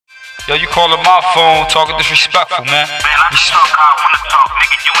Yo, you calling my phone, talking disrespectful, man. Man, I just talk how I wanna talk,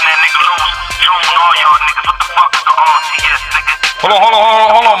 nigga. You and that nigga lose. June, all y'all niggas. What the fuck is the R.O.T.S, nigga? Hold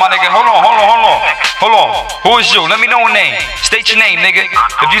on, my nigga. Hold on. Who is you? Let me know a name. State your name, nigga.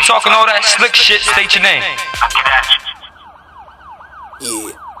 If you talking all that slick shit, state your name. I get at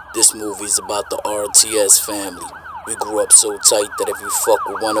Yeah, you. this movie's about the R.O.T.S family. We grew up so tight that if you fuck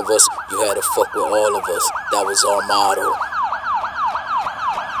with one of us, you had to fuck with all of us. That was our motto.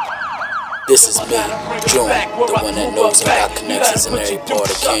 This is me, June, the one that knows I got connections in every part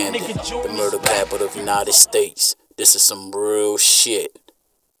of Camden, the murder capital of the United States. This is some real shit.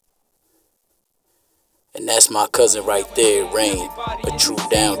 And that's my cousin right there, Rain, a true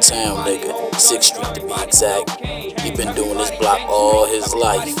downtown nigga, 6th Street to be exact. He been doing this block all his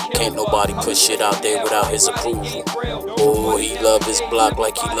life. Can't nobody put shit out there without his approval. Oh, he love his block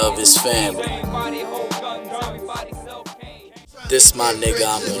like he love his family. This my nigga,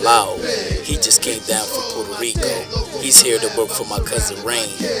 I'm loud. He just came down from Puerto Rico. He's here to work for my cousin Rain.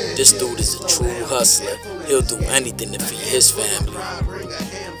 This dude is a true hustler. He'll do anything to feed his family.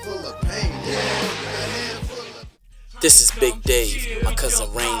 This is Big Dave, my cousin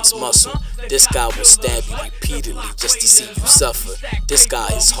Rain's muscle. This guy will stab you repeatedly just to see you suffer. This guy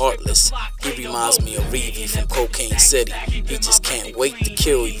is heartless. He reminds me of Reevy from Cocaine City. He just can't wait to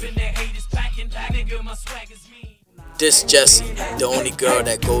kill you. This Jessie, the only girl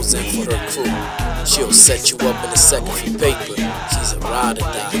that goes in for her crew. She'll set you up in a second for paper. She's a ride or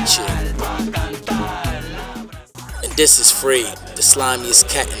die chick. And this is Fred, the slimiest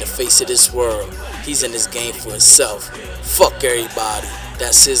cat in the face of this world. He's in this game for himself. Fuck everybody,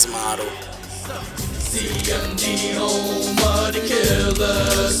 that's his motto. CMD home of the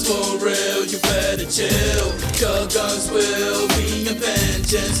killers, for real, you better chill. Your guns will be in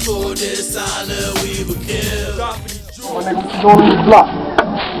vengeance, for this honor we will kill. Un block.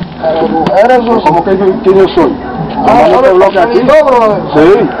 ¿Eres eso? ¿Cómo que quién soy? ¿Este bloque aquí? Sí,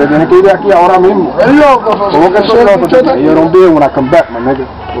 te tienes que ir de aquí ahora mismo. ¿Es loco? ¿Cómo que soy loco? You don't be when I come back, my nigga.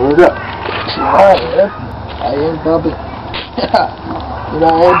 What is that? Ahí es, papi. Mira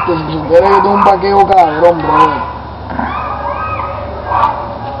este, si quieres que tenga un vaqueo cabrón, bro.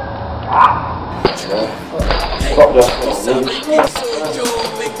 Fuck your shit, nigga.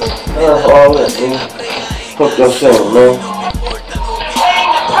 That's all that, nigga. Fuck your shit, man.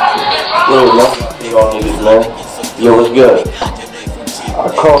 Yo, man. See y'all niggas, man. Yo, what's good? I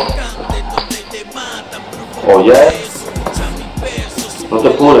call. Oh, yeah? What's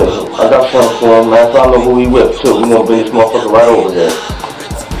up with it? I got something for him, man. So I know who he with, too. We gonna bring this motherfucker right over here.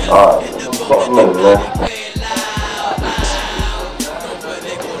 Alright. Fuck a minute, man.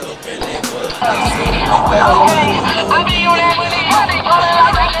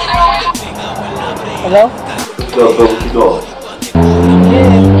 Hello? What's up, bro? What you doing?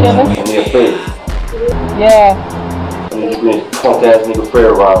 Yeah, chillin'. Give me a favor. Yeah. I need you to bring this punk ass nigga Fred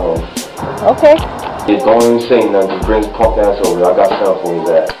around him. Okay. Yeah, don't even say nothing. Just bring his punk ass over here. I got something for his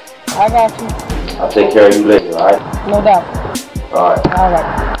ass. I got you. I'll take care of you later, alright? No doubt. Alright. Alright.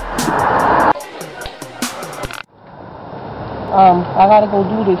 I gotta go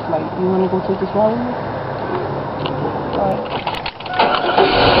do this. Like, you wanna go take this ride with me? Alright.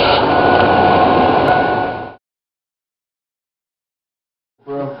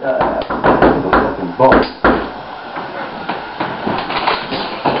 Bro, fucking boss.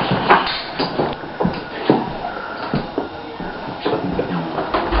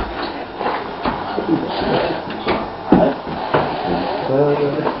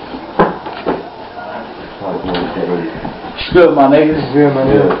 Good, my nigga. Good, my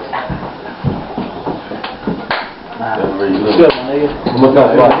nigga. Good, my nigga. What's up,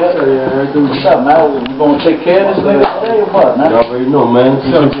 boss? What's up, man? You gonna take care of this nigga today or what, man? You already know, man.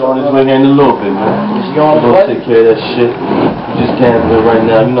 Just on his way in a little bit, man. Is he on the We're gonna plate? take care of that shit. We just can't do it right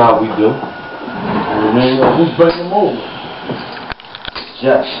now. You know how we do. Who's bringing him over?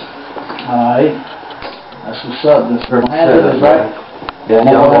 Jess. Alright. That's what's up. This girl handle this, right? Yeah,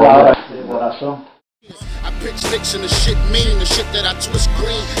 I'm all gonna right. what I saw. I pitch sticks and the shit mean, the shit that I twist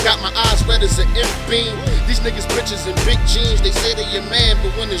green. Got my eyes red as an M-beam. These niggas bitches in big jeans. They say they your man, but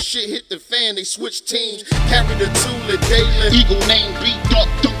when the shit hit the fan, they switch teams. Carry the tool a daily. Eagle name beat duck,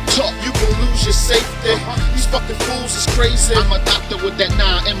 don't talk. You can lose your safety. These fucking fools is crazy. I'm a doctor with that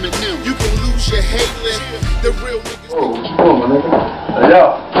 9 M&M. You can lose your Haley. The real niggas. Oh, what you doing, my nigga? Hey,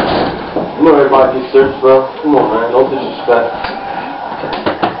 yo. You know everybody gets searched, bro. Come on, man. No disrespect.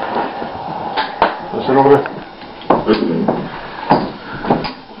 Listen over there.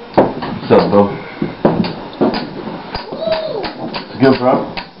 What's up, bro? It's good, bro.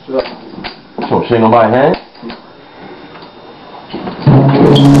 What's up? So, shake nobody hand?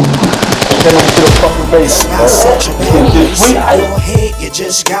 Send them to the fucking base. Not such a bad place in your head. You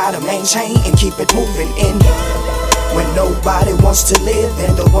just gotta maintain and keep it moving in. When nobody wants to live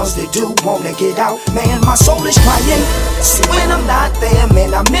and the ones that do wanna get out, man, my soul is crying. See, when I'm not there,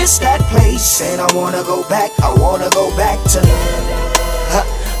 man, I miss that place, and I wanna go back to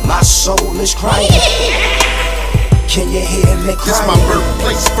my soul is crying. Can you hear me crying? This my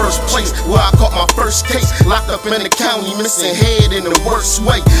birthplace, first place, where I caught my first case. Locked up in the county, missing head in the worst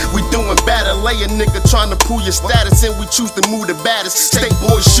way. We doing battle, lay a nigga trying to prove your status, and we choose to move the baddest. State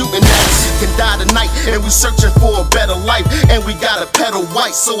boys shooting at us, can die tonight, and we searching for a better life. And we gotta pedal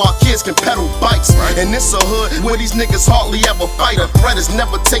white so our kids can pedal bikes. And it's a hood where these niggas hardly ever fight. A threat is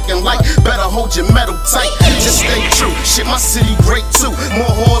never taken light, better hold your metal tight. Just stay true, shit, my city great too.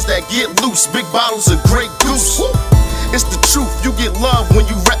 More whores that get loose, big bottles of Grey Goose. It's the truth, you get love when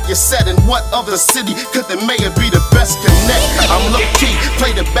you rep your set. And what other city could the mayor be the best connect? I'm low-key,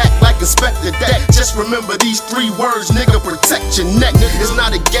 play the back like Inspector Deck. Just remember these 3 words, nigga, protect your neck. It's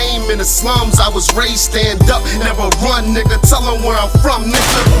not a game in the slums, I was raised stand up. Never run, nigga, tell them where I'm from,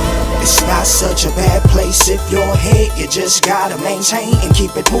 nigga. It's not such a bad place if you're hit. You just gotta maintain and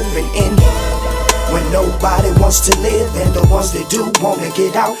keep it moving in. When nobody wants to live and the ones that do wanna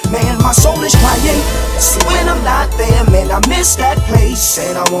get out, man, my soul is crying. See, when I'm not there, man, I miss that place,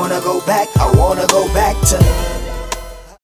 and I wanna go back to